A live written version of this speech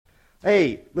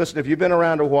Hey, listen, if you've been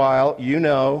around a while, you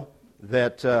know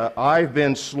that I've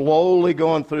been slowly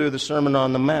going through the Sermon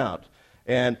on the Mount.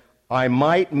 And I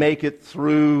might make it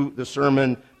through the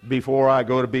sermon before I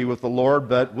go to be with the Lord,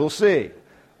 but we'll see.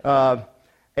 We've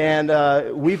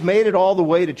made it all the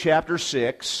way to chapter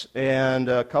 6, and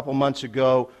a couple months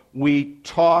ago we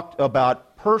talked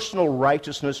about personal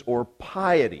righteousness or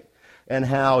piety, and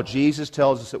how Jesus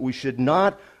tells us that we should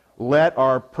not let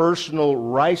our personal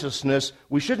righteousness,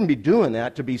 we shouldn't be doing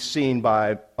that to be seen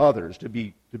by others, to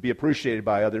be appreciated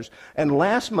by others. And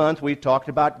last month we talked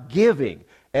about giving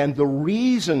and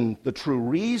the true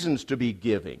reasons to be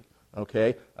giving.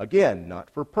 Okay? Again, not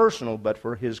for personal, but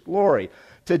for His glory.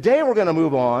 Today we're going to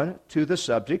move on to the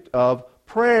subject of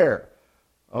prayer.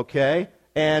 Okay?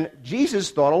 And Jesus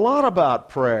thought a lot about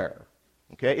prayer.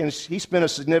 Okay? And He spent a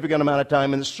significant amount of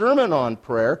time in the sermon on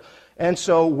prayer. And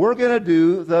so we're going to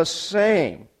do the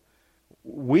same.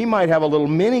 We might have a little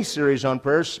mini-series on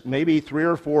prayers, maybe 3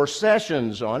 or 4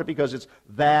 sessions on it, because it's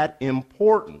that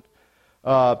important.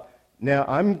 Now,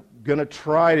 I'm going to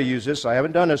try to use this. I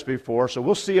haven't done this before, so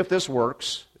we'll see if this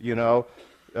works, with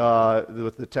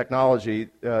the technology.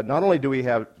 Not only do we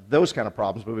have those kind of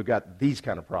problems, but we've got these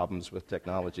kind of problems with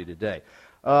technology today.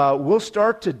 We'll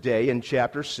start today in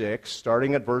chapter 6,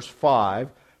 starting at verse 5,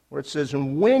 where it says,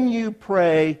 "And when you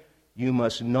pray, you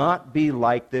must not be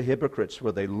like the hypocrites,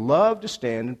 for they love to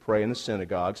stand and pray in the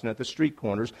synagogues and at the street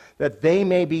corners, that they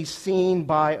may be seen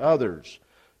by others.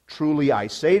 Truly I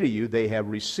say to you, they have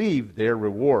received their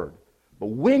reward. But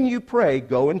when you pray,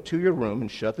 go into your room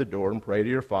and shut the door and pray to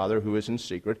your Father who is in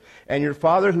secret, and your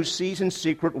Father who sees in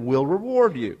secret will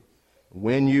reward you.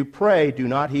 When you pray, do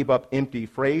not heap up empty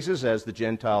phrases as the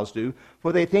Gentiles do,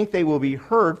 for they think they will be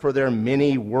heard for their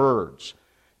many words.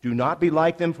 Do not be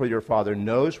like them, for your Father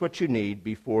knows what you need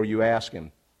before you ask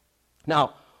Him."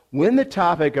 Now, when the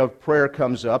topic of prayer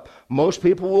comes up, most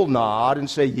people will nod and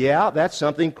say, yeah, that's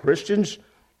something Christians,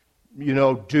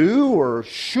 do or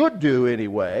should do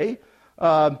anyway.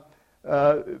 And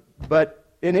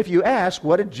if you ask,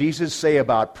 what did Jesus say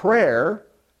about prayer?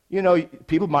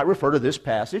 People might refer to this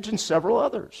passage and several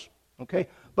others. Okay?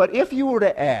 But if you were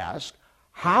to ask,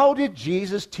 how did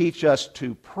Jesus teach us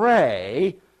to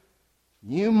pray?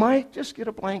 You might just get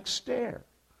a blank stare.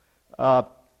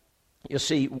 You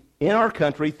see, in our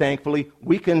country, thankfully,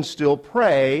 we can still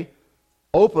pray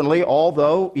openly,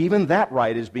 although even that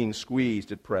right is being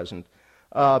squeezed at present.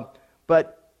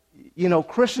 But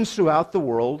Christians throughout the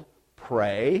world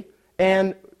pray,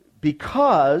 and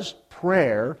because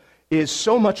prayer is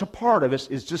so much a part of us,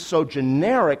 is just so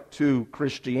generic to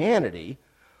Christianity,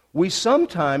 we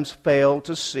sometimes fail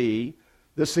to see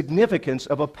the significance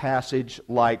of a passage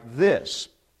like this.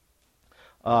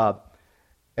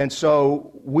 And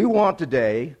so we want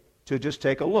today to just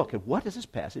take a look at what does this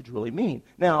passage really mean.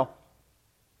 Now,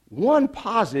 one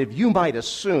positive you might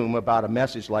assume about a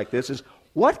message like this is,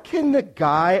 what can the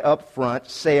guy up front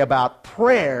say about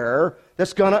prayer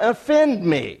that's going to offend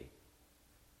me?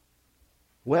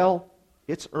 Well,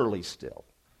 it's early still.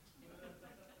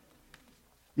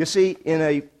 You see, in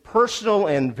a personal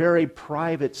and very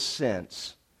private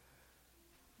sense,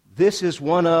 this is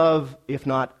one of, if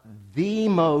not the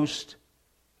most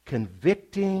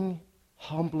convicting,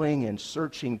 humbling, and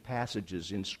searching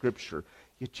passages in Scripture.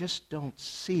 You just don't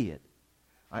see it.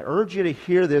 I urge you to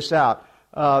hear this out.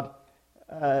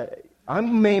 I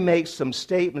may make some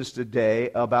statements today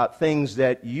about things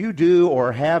that you do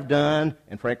or have done,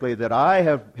 and frankly that I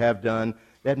have done,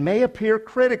 that may appear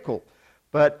critical.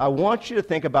 But I want you to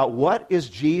think about what is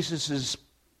Jesus'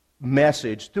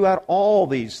 message throughout all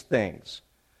these things.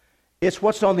 It's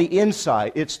what's on the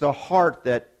inside. It's the heart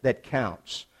that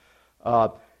counts.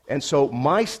 And so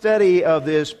my study of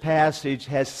this passage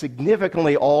has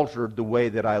significantly altered the way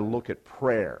that I look at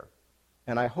prayer.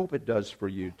 And I hope it does for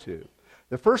you too.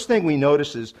 The first thing we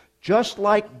notice is, just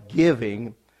like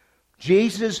giving,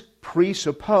 Jesus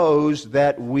presupposed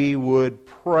that we would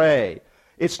pray.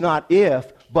 It's not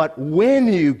if, but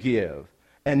when you give.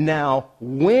 And now,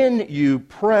 when you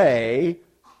pray,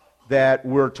 that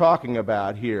we're talking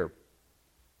about here.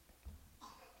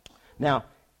 Now,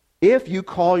 if you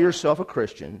call yourself a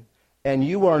Christian and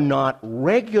you are not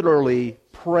regularly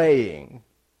praying,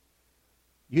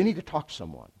 you need to talk to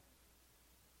someone.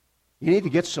 You need to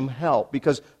get some help,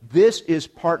 because this is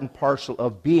part and parcel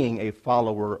of being a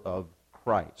follower of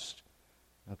Christ.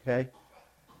 Okay?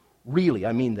 Really,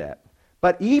 I mean that.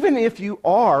 But even if you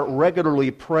are regularly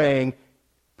praying,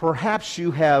 perhaps you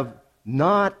have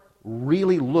not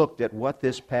really looked at what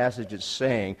this passage is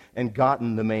saying and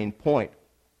gotten the main point.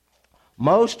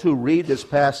 Most who read this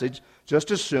passage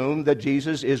just assume that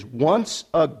Jesus is once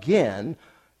again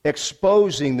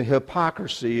exposing the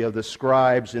hypocrisy of the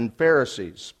scribes and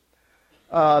Pharisees.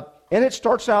 And it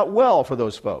starts out well for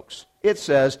those folks. It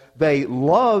says they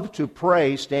love to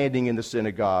pray standing in the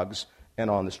synagogues and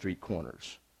on the street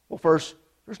corners. Well, first,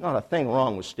 there's not a thing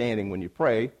wrong with standing when you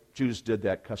pray. Jews did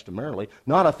that customarily.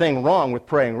 Not a thing wrong with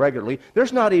praying regularly.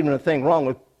 There's not even a thing wrong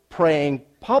with praying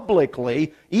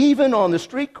publicly, even on the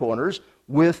street corners,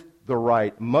 with the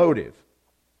right motive.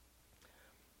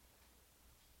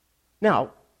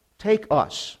 Now, take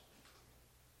us.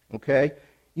 Okay?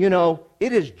 You know,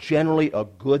 it is generally a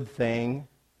good thing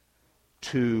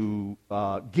to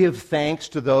give thanks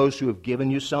to those who have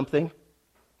given you something,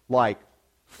 like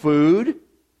food,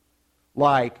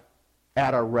 like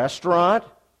at a restaurant.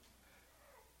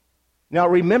 Now,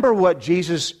 remember what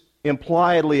Jesus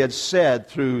impliedly had said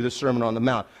through the Sermon on the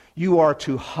Mount. You are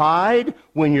to hide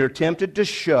when you're tempted to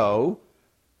show.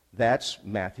 That's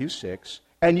Matthew 6.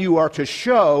 And you are to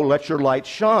show, let your light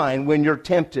shine, when you're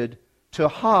tempted to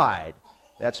hide.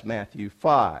 That's Matthew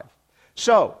 5.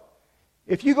 So,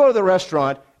 if you go to the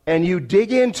restaurant and you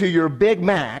dig into your Big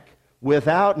Mac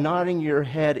without nodding your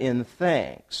head in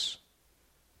thanks,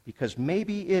 because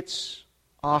maybe it's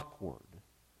awkward,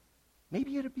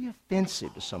 maybe it'll be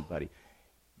offensive to somebody,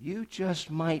 you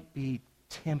just might be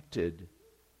tempted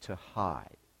to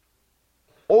hide.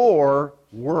 Or,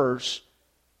 worse,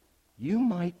 you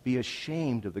might be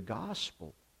ashamed of the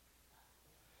gospel.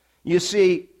 You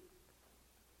see,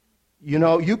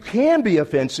 you can be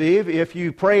offensive if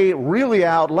you pray really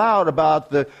out loud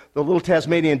about the little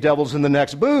Tasmanian devils in the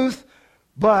next booth,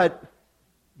 but,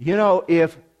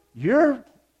 if you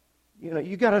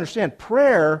got to understand,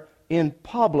 prayer in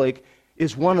public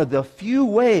is one of the few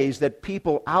ways that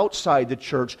people outside the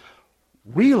church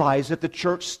realize that the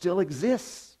church still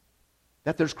exists,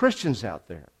 that there's Christians out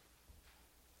there.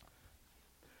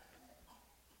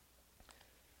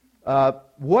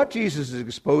 What Jesus is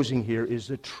exposing here is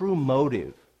the true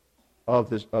motive of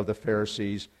the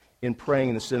Pharisees in praying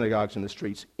in the synagogues and the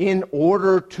streets in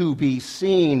order to be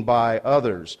seen by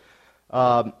others.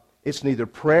 It's neither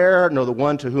prayer nor the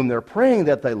one to whom they're praying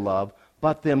that they love,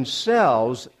 but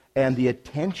themselves and the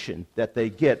attention that they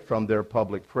get from their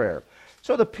public prayer.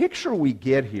 So the picture we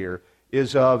get here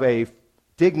is of a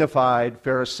dignified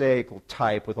Pharisaical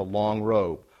type with a long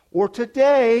robe. Or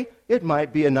today, it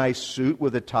might be a nice suit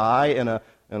with a tie and a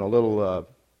little,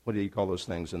 what do you call those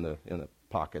things in the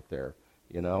pocket there?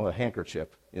 A handkerchief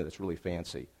that's really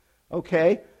fancy.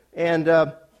 Okay? And,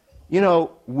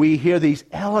 we hear these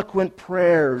eloquent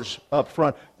prayers up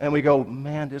front, and we go,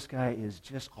 man, this guy is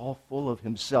just all full of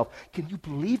himself. Can you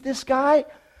believe this guy?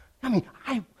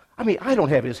 I don't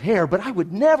have his hair, but I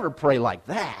would never pray like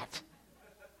that.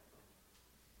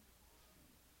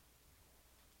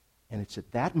 And it's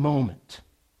at that moment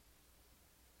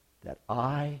that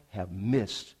I have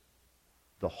missed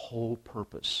the whole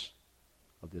purpose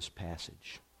of this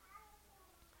passage.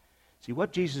 See,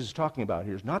 what Jesus is talking about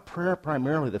here is not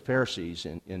primarily the Pharisees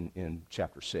in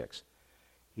chapter 6.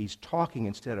 He's talking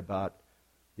instead about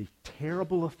the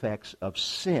terrible effects of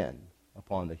sin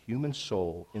upon the human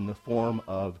soul in the form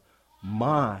of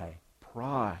my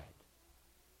pride.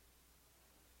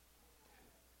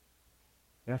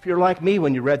 Now, if you're like me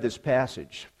when you read this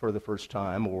passage for the first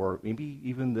time, or maybe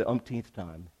even the umpteenth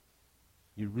time,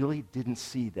 you really didn't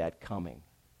see that coming.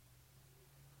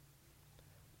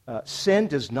 Sin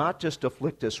does not just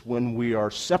afflict us when we are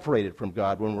separated from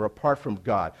God, when we're apart from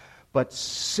God, but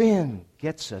sin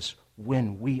gets us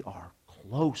when we are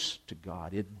close to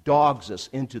God. It dogs us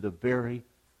into the very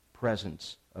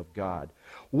presence of God.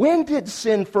 When did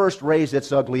sin first raise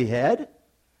its ugly head?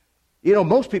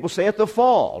 Most people say at the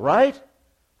fall, right?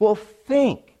 Well,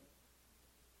 think.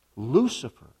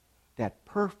 Lucifer, that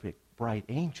perfect, bright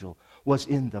angel, was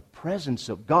in the presence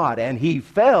of God, and he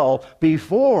fell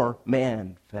before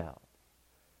man fell.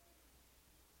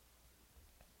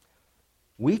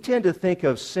 We tend to think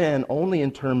of sin only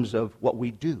in terms of what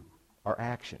we do, our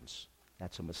actions.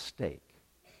 That's a mistake.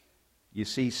 You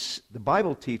see, the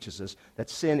Bible teaches us that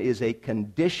sin is a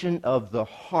condition of the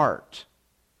heart.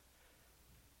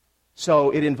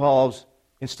 So it involves,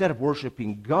 instead of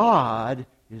worshiping God,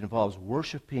 it involves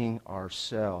worshiping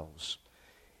ourselves.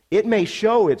 It may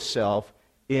show itself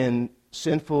in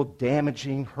sinful,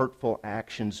 damaging, hurtful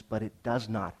actions, but it does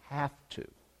not have to.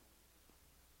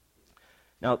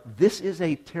 Now, this is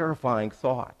a terrifying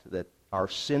thought, that our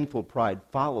sinful pride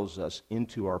follows us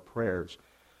into our prayers.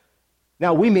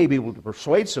 Now, we may be able to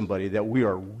persuade somebody that we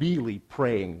are really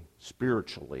praying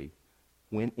spiritually,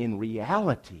 when in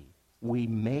reality, we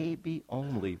may be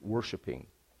only worshiping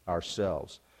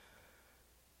ourselves.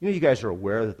 You guys are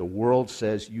aware that the world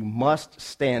says you must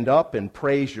stand up and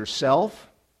praise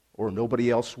yourself. or nobody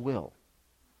else will.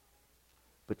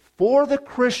 But for the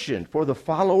Christian, for the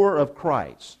follower of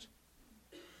Christ,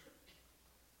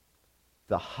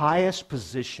 the highest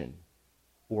position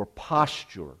or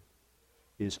posture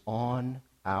is on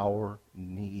our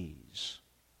knees.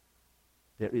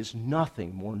 There is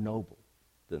nothing more noble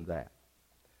than that.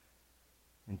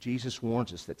 And Jesus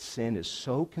warns us that sin is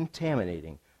so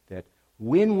contaminating that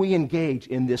when we engage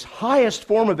in this highest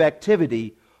form of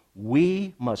activity,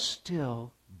 we must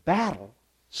still battle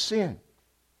sin.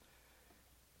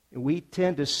 We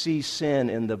tend to see sin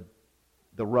in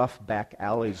the rough back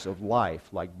alleys of life,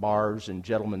 like bars and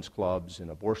gentlemen's clubs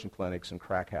and abortion clinics and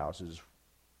crack houses,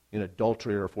 in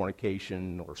adultery or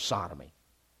fornication or sodomy.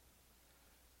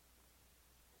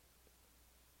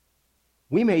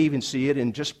 We may even see it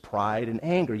in just pride and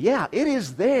anger. Yeah, it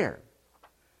is there.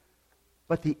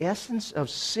 But the essence of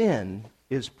sin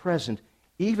is present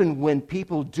even when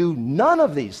people do none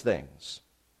of these things.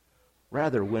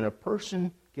 Rather, when a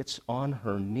person gets on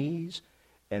her knees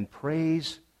and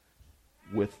prays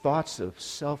with thoughts of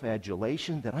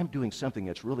self-adulation, that I'm doing something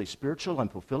that's really spiritual, I'm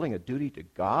fulfilling a duty to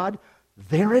God,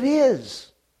 there it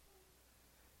is.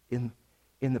 In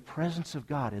the presence of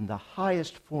God, in the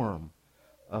highest form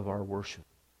of our worship.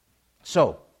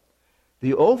 So,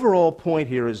 the overall point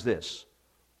here is this.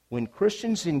 When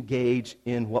Christians engage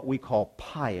in what we call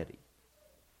piety,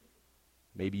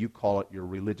 maybe you call it your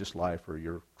religious life or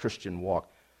your Christian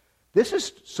walk, this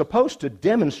is supposed to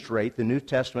demonstrate the New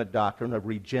Testament doctrine of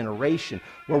regeneration,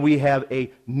 where we have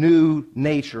a new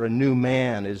nature, a new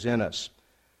man is in us.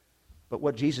 But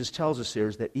what Jesus tells us here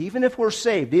is that even if we're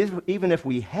saved, even if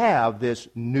we have this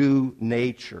new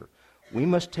nature, we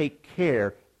must take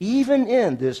care, even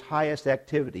in this highest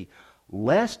activity,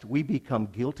 lest we become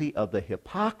guilty of the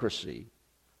hypocrisy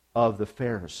of the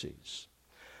Pharisees.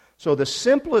 So the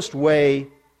simplest way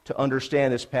to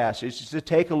understand this passage is to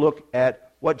take a look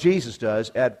at what Jesus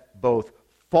does at both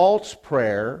false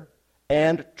prayer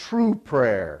and true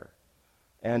prayer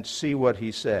and see what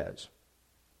he says.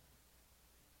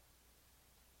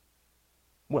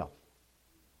 Well,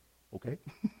 okay.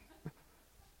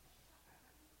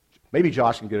 Maybe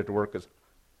Josh can get it to work because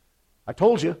I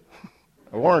told you.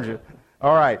 I warned you.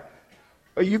 All right.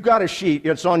 You've got a sheet.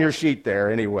 It's on your sheet there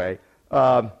anyway.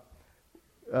 False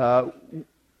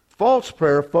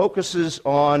prayer focuses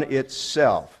on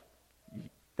itself.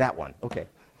 That one. Okay.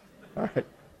 All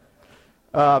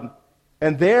right.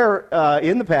 And there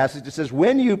in the passage it says,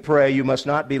 when you pray, you must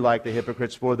not be like the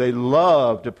hypocrites, for they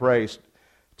love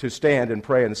to stand and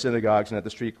pray in the synagogues and at the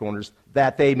street corners,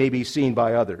 that they may be seen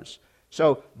by others.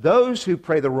 So those who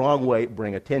pray the wrong way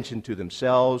bring attention to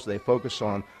themselves. They focus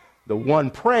on the one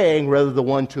praying rather than the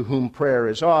one to whom prayer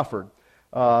is offered.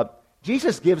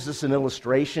 Jesus gives us an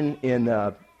illustration in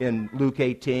Luke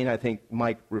 18. I think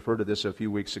Mike referred to this a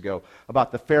few weeks ago,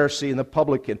 about the Pharisee and the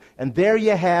publican. And there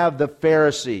you have the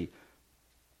Pharisee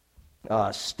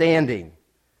standing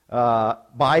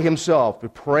by himself, who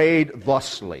prayed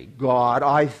thusly, God,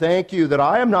 I thank you that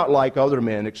I am not like other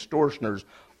men, extortioners,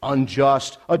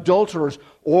 unjust, adulterers,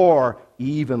 or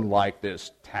even like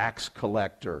this tax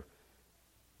collector.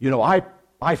 You know, I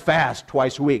fast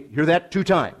twice a week. Hear that? 2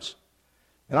 times.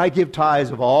 And I give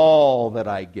tithes of all that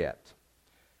I get.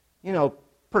 You know,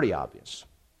 pretty obvious.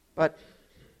 But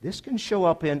this can show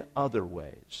up in other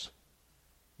ways.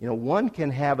 You know, one can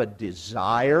have a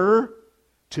desire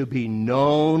to be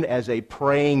known as a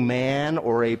praying man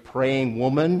or a praying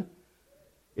woman.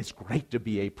 It's great to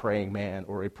be a praying man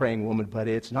or a praying woman, but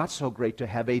it's not so great to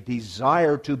have a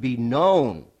desire to be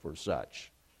known for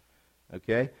such.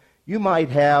 Okay? You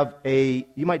might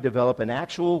develop an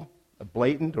actual, a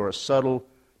blatant or a subtle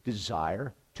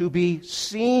desire to be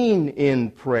seen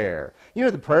in prayer. You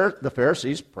know, the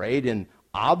Pharisees prayed in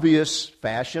obvious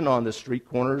fashion on the street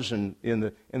corners and in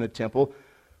the temple.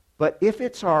 But if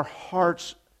it's our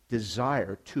heart's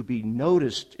desire to be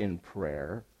noticed in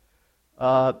prayer,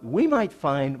 we might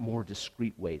find more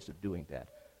discreet ways of doing that.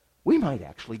 We might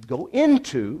actually go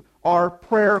into our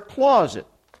prayer closet,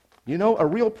 you know, a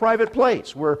real private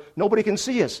place where nobody can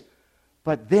see us.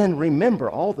 But then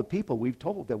remember all the people we've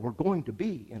told that we're going to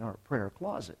be in our prayer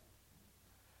closet.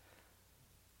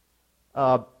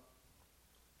 I'm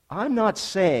not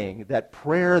saying that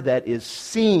prayer that is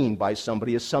seen by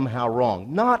somebody is somehow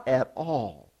wrong. Not at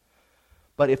all.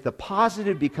 But if the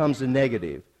positive becomes the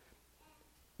negative,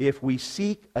 if we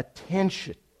seek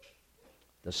attention,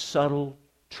 the subtle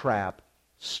trap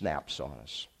snaps on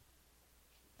us.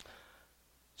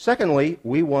 Secondly,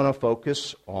 we want to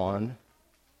focus on...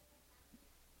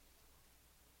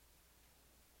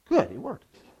 Good, it worked.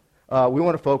 We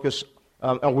want to focus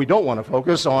And we don't want to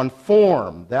focus on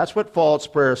form. That's what false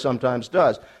prayer sometimes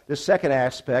does. The second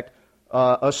aspect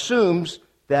assumes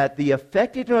that the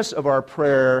effectiveness of our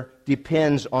prayer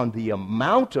depends on the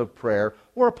amount of prayer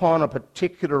or upon a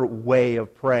particular way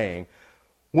of praying.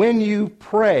 When you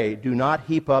pray, do not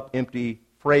heap up empty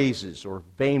phrases or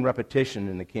vain repetition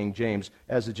in the King James,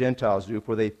 as the Gentiles do,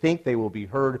 for they think they will be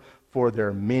heard for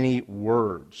their many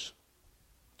words.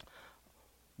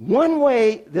 One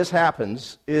way this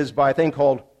happens is by a thing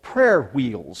called prayer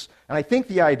wheels. And I think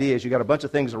the idea is you got a bunch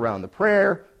of things around the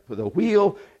prayer, with a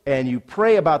wheel, and you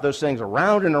pray about those things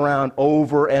around and around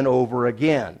over and over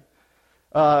again.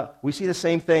 We see the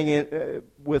same thing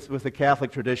with the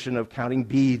Catholic tradition of counting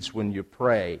beads when you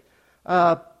pray.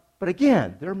 But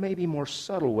again, there may be more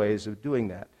subtle ways of doing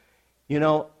that. You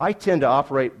know, I tend to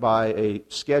operate by a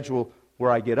schedule where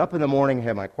I get up in the morning,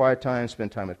 have my quiet time,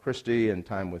 spend time with Christy and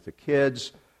time with the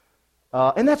kids.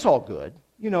 And that's all good.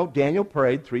 You know, Daniel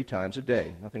prayed 3 times a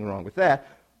day. Nothing wrong with that.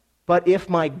 But if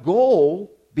my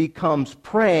goal becomes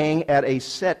praying at a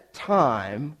set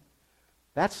time,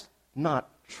 that's not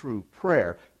true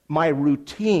prayer. My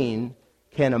routine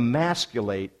can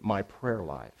emasculate my prayer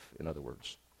life, in other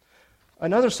words.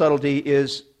 Another subtlety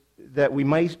is that we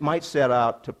might set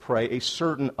out to pray a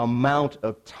certain amount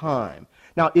of time.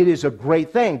 Now, it is a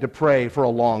great thing to pray for a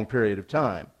long period of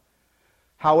time.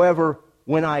 However,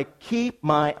 when I keep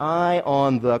my eye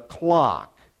on the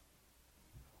clock,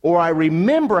 or I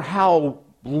remember how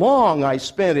long I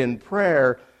spent in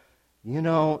prayer, you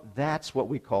know, that's what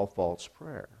we call false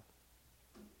prayer.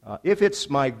 If it's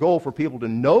my goal for people to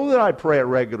know that I pray at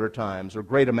regular times or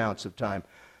great amounts of time,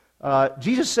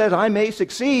 Jesus says I may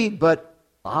succeed, but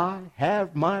I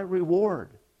have my reward.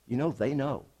 You know, they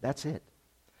know. That's it.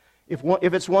 If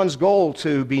it's one's goal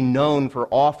to be known for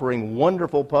offering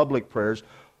wonderful public prayers,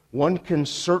 one can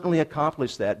certainly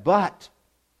accomplish that. But,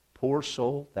 poor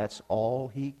soul, that's all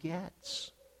he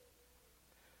gets.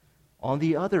 On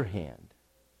the other hand,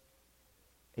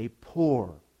 a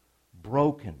poor,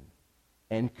 broken,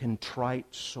 and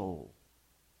contrite soul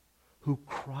who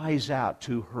cries out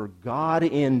to her God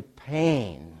in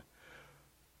pain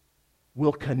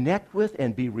will connect with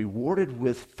and be rewarded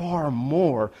with far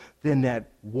more than that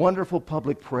wonderful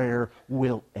public prayer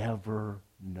will ever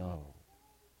know.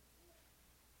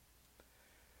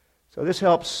 So this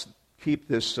helps keep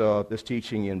this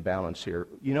teaching in balance here.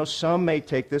 You know, some may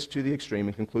take this to the extreme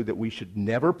and conclude that we should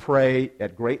never pray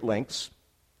at great lengths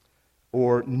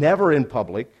or never in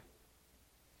public.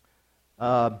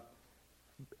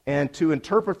 And to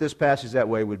interpret this passage that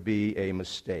way would be a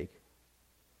mistake.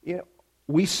 You know,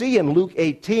 we see in Luke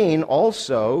 18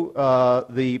 also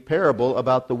the parable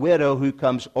about the widow who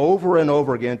comes over and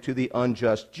over again to the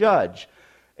unjust judge.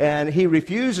 And he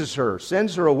refuses her,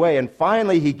 sends her away, and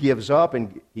finally he gives up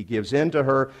and he gives in to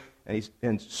her,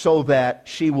 and so that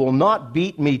she will not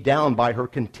beat me down by her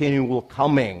continual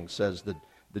coming, says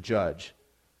the judge.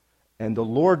 And the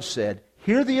Lord said,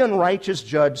 "Hear the unrighteous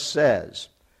judge says,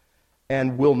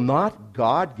 and will not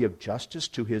God give justice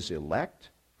to his elect,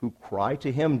 who cry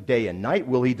to him day and night?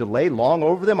 Will he delay long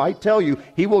over them? I tell you,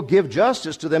 he will give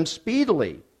justice to them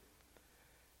speedily."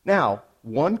 Now,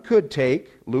 one could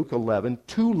take Luke 11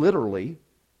 too literally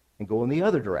and go in the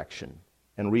other direction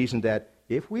and reason that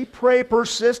if we pray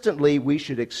persistently, we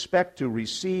should expect to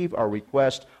receive our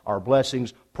request, our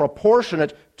blessings,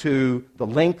 proportionate to the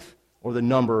length or the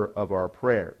number of our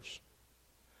prayers.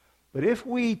 But if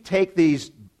we take these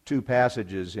two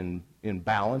passages in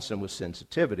balance and with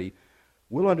sensitivity,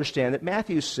 we'll understand that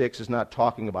Matthew 6 is not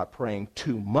talking about praying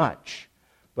too much,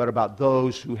 but about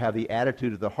those who have the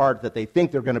attitude of the heart that they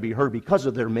think they're going to be heard because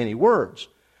of their many words.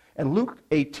 And Luke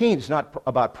 18 is not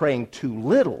about praying too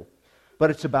little, but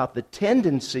it's about the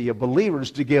tendency of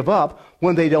believers to give up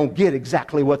when they don't get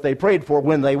exactly what they prayed for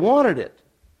when they wanted it.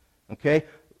 Okay?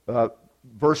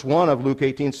 Verse 1 of Luke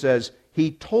 18 says,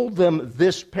 "He told them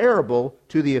this parable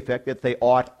to the effect that they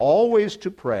ought always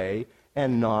to pray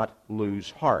and not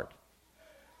lose heart."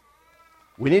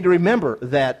 We need to remember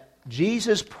that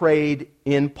Jesus prayed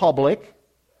in public,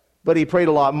 but he prayed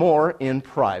a lot more in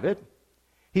private.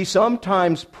 He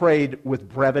sometimes prayed with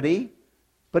brevity,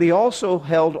 but he also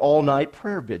held all-night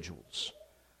prayer vigils.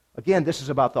 Again, this is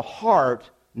about the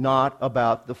heart, not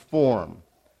about the form.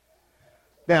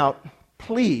 Now,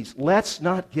 please, let's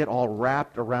not get all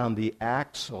wrapped around the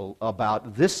axle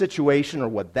about this situation or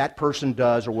what that person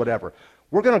does or whatever.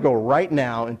 We're going to go right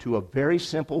now into a very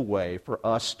simple way for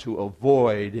us to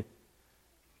avoid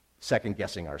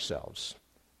second-guessing ourselves.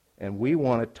 And we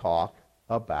want to talk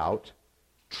about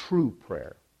true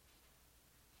prayer.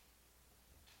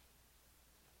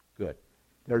 Good.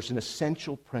 There's an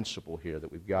essential principle here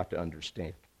that we've got to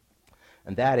understand.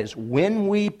 And that is, when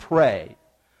we pray,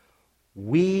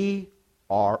 we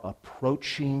are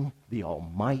approaching the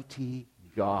Almighty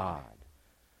God.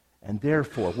 And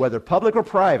therefore, whether public or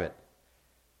private,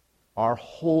 our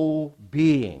whole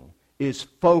being is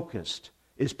focused,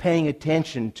 is paying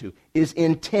attention to, is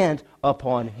intent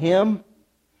upon Him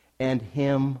and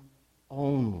Him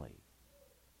only.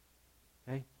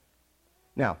 Okay?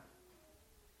 Now,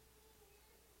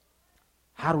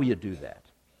 how do you do that?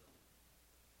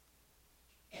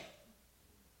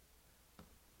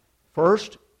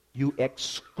 First, you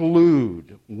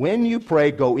exclude. When you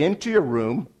pray, go into your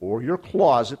room or your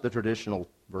closet, the traditional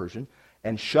version,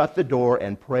 and shut the door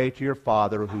and pray to your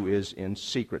Father who is in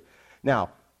secret. Now,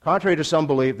 contrary to some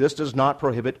belief, this does not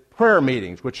prohibit prayer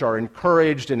meetings, which are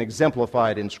encouraged and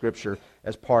exemplified in Scripture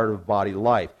as part of body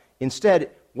life. Instead,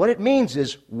 what it means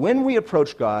is when we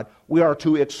approach God, we are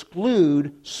to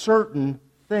exclude certain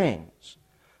things.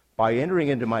 By entering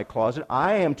into my closet,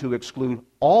 I am to exclude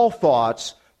all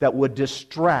thoughts that would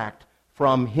distract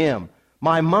from Him.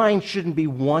 My mind shouldn't be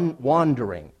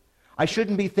wandering. I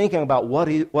shouldn't be thinking about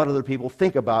what other people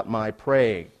think about my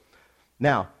praying.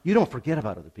 Now, you don't forget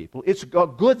about other people. It's a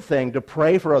good thing to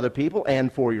pray for other people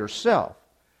and for yourself.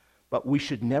 But we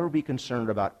should never be concerned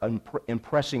about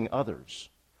impressing others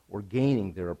or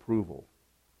gaining their approval.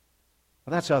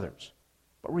 Well, that's others.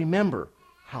 But remember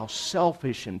how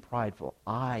selfish and prideful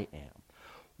I am.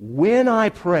 When I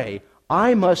pray,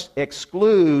 I must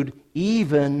exclude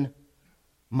even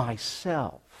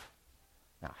myself.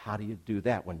 Now, how do you do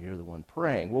that when you're the one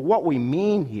praying? Well, what we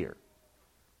mean here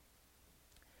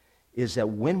is that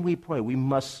when we pray, we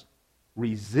must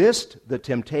resist the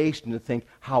temptation to think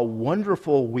how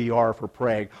wonderful we are for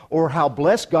praying or how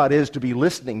blessed God is to be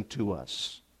listening to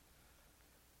us.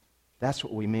 That's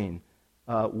what we mean.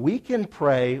 We can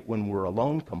pray when we're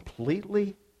alone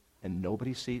completely and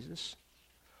nobody sees us.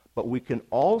 But we can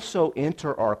also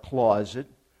enter our closet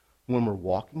when we're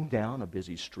walking down a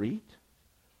busy street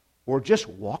or just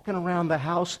walking around the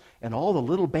house and all the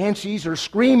little banshees are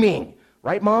screaming.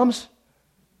 Right, moms?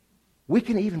 We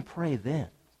can even pray then.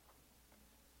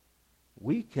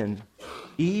 We can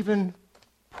even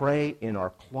pray in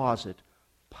our closet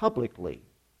publicly,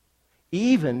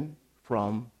 even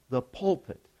from the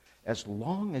pulpit, as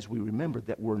long as we remember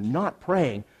that we're not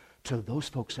praying to those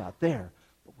folks out there,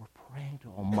 but we're praying to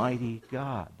Almighty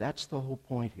God. That's the whole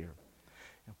point here.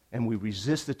 And we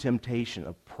resist the temptation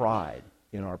of pride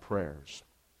in our prayers.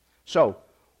 So,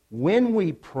 when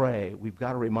we pray, we've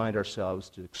got to remind ourselves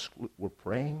to exclude. We're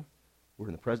praying, we're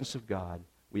in the presence of God,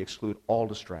 we exclude all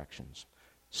distractions.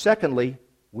 Secondly,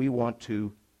 we want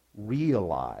to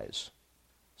realize.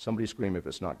 Somebody scream if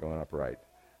it's not going up right.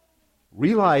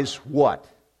 Realize what?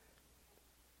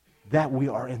 That we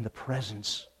are in the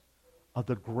presence of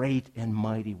the great and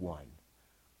mighty one.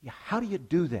 Yeah, how do you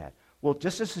do that? Well,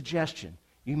 just a suggestion.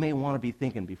 You may want to be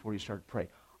thinking before you start to pray.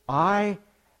 I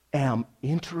am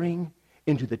entering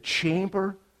into the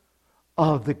chamber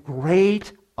of the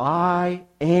great I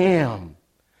am.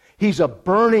 He's a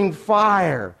burning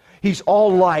fire. He's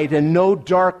all light and no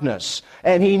darkness.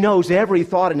 And He knows every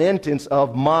thought and intent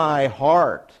of my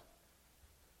heart.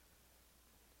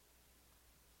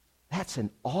 That's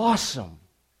an awesome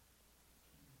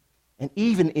and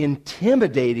even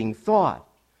intimidating thought.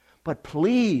 But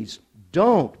please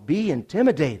don't be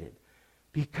intimidated,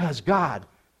 because God,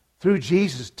 through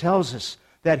Jesus, tells us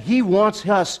that He wants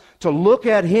us to look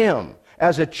at Him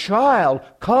as a child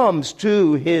comes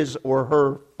to his or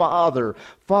her father.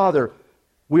 Father,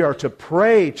 we are to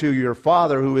pray to your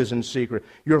Father who is in secret.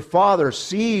 Your Father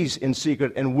sees in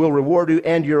secret and will reward you,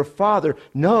 and your Father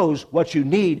knows what you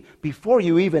need before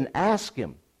you even ask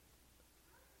Him.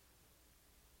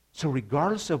 So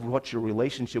regardless of what your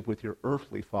relationship with your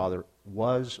earthly father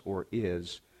was or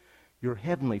is, your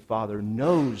heavenly Father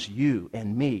knows you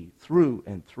and me through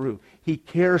and through. He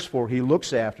cares for, He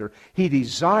looks after. He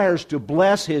desires to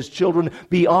bless His children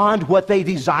beyond what they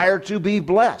desire to be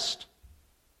blessed.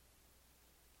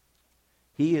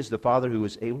 He is the Father who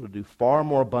is able to do far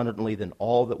more abundantly than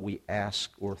all that we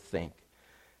ask or think.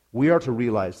 We are to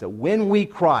realize that when we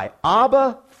cry,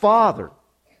 Abba, Father,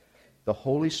 the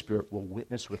Holy Spirit will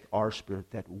witness with our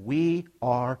spirit that we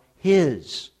are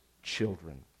His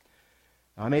children.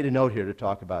 Now, I made a note here to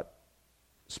talk about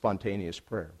spontaneous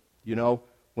prayer. You know,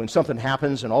 when something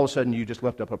happens and all of a sudden you just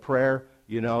lift up a prayer,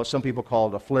 you know, some people call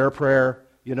it a flare prayer,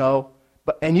 you know,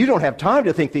 and you don't have time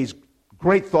to think these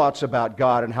great thoughts about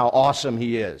God and how awesome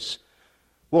He is.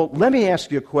 Well, let me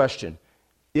ask you a question.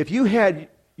 If you had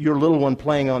your little one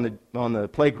playing on the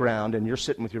playground and you're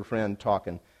sitting with your friend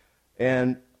talking,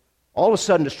 and all of a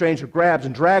sudden a stranger grabs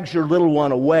and drags your little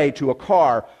one away to a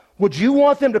car, Would you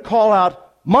want them to call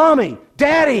out, Mommy,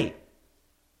 Daddy?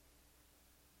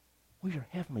 Well, your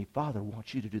Heavenly Father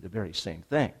wants you to do the very same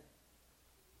thing.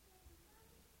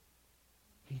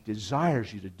 He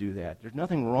desires you to do that. There's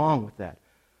nothing wrong with that.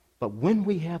 But when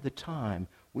we have the time,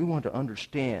 we want to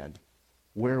understand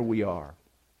where we are.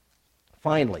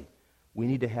 Finally, we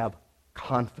need to have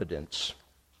confidence.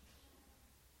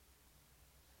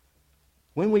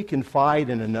 When we confide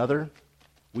in another,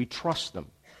 we trust them.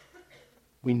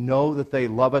 We know that they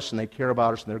love us and they care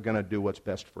about us and they're going to do what's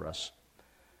best for us.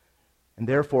 And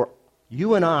therefore,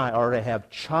 you and I are to have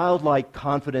childlike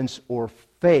confidence or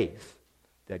faith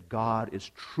that God is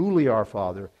truly our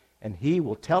Father and He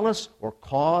will tell us or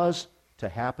cause to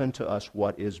happen to us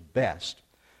what is best.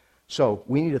 So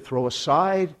we need to throw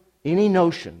aside any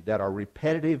notion that our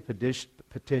repetitive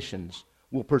petitions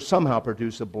will somehow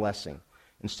produce a blessing.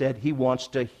 Instead, He wants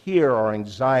to hear our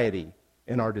anxiety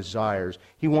and our desires.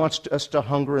 He wants us to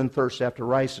hunger and thirst after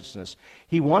righteousness.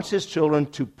 He wants His children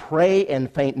to pray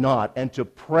and faint not, and to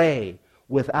pray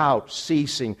without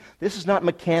ceasing. This is not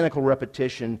mechanical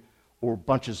repetition or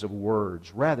bunches of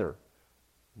words. Rather,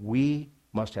 we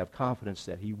must have confidence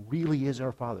that He really is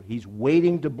our Father. He's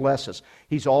waiting to bless us.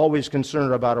 He's always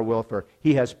concerned about our welfare.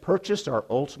 He has purchased our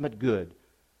ultimate good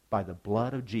by the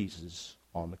blood of Jesus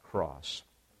on the cross.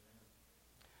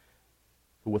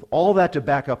 But with all that to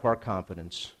back up our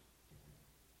confidence,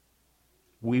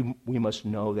 we must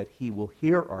know that He will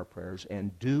hear our prayers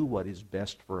and do what is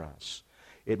best for us.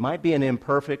 It might be an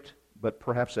imperfect, but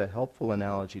perhaps a helpful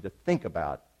analogy to think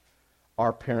about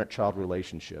our parent-child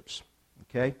relationships.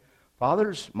 Okay?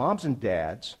 Fathers, moms, and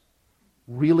dads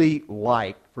really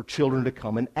like for children to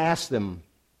come and ask them,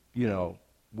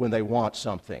 when they want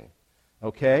something.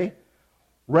 Okay?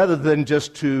 Rather than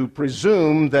just to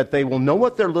presume that they will know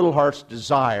what their little heart's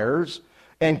desires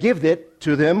and give it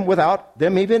to them without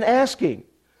them even asking.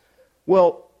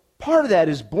 Well, part of that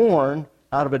is born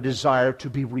out of a desire to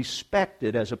be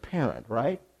respected as a parent,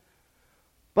 right?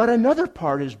 But another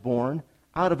part is born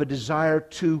out of a desire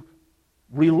to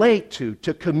relate to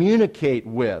communicate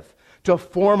with, to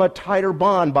form a tighter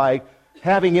bond by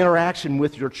having interaction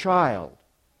with your child.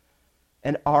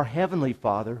 And our Heavenly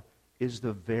Father is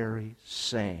the very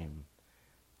same.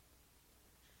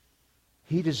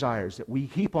 He desires that we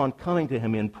keep on coming to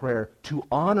Him in prayer to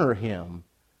honor Him,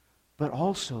 but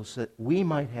also so that we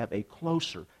might have a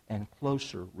closer and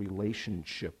closer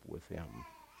relationship with Him.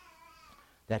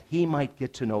 That He might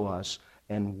get to know us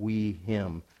and we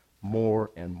Him more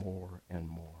and more and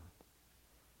more.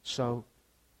 So,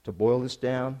 to boil this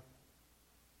down,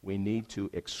 we need to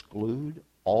exclude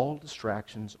all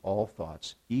distractions, all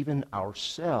thoughts, even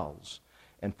ourselves,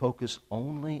 and focus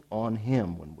only on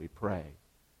Him when we pray.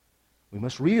 We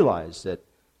must realize that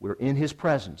we're in His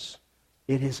presence.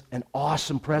 It is an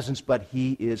awesome presence, but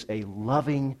He is a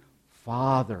loving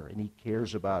Father, and He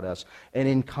cares about us. And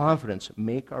in confidence,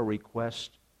 make our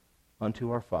request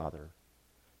unto our Father,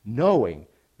 knowing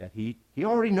that He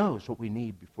already knows what we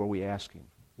need before we ask Him.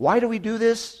 Why do we do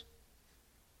this?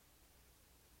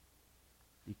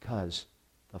 Because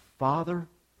the Father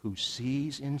who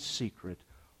sees in secret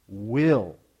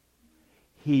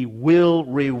He will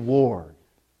reward.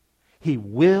 He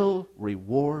will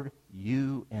reward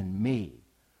you and me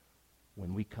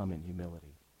when we come in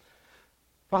humility.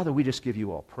 Father, we just give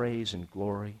You all praise and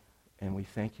glory, and we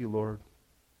thank You, Lord,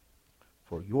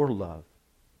 for Your love.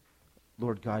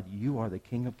 Lord God, You are the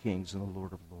King of kings and the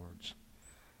Lord of lords.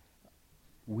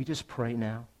 We just pray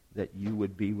now that You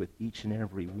would be with each and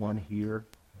every one here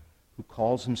who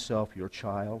calls himself Your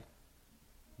child,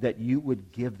 that You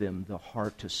would give them the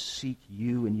heart to seek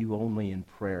You and You only in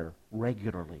prayer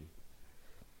regularly.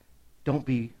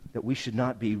 That we should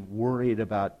not be worried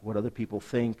about what other people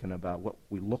think and about what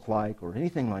we look like or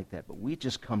anything like that, but we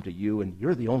just come to You and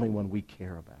You're the only one we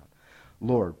care about.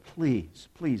 Lord, please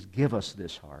give us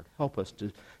this heart. Help us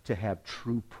to have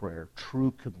true prayer,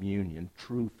 true communion,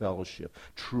 true fellowship,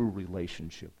 true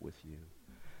relationship with You.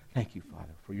 Thank You,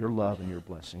 Father, for Your love and Your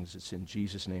blessings. It's in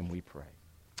Jesus' name we pray.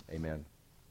 Amen.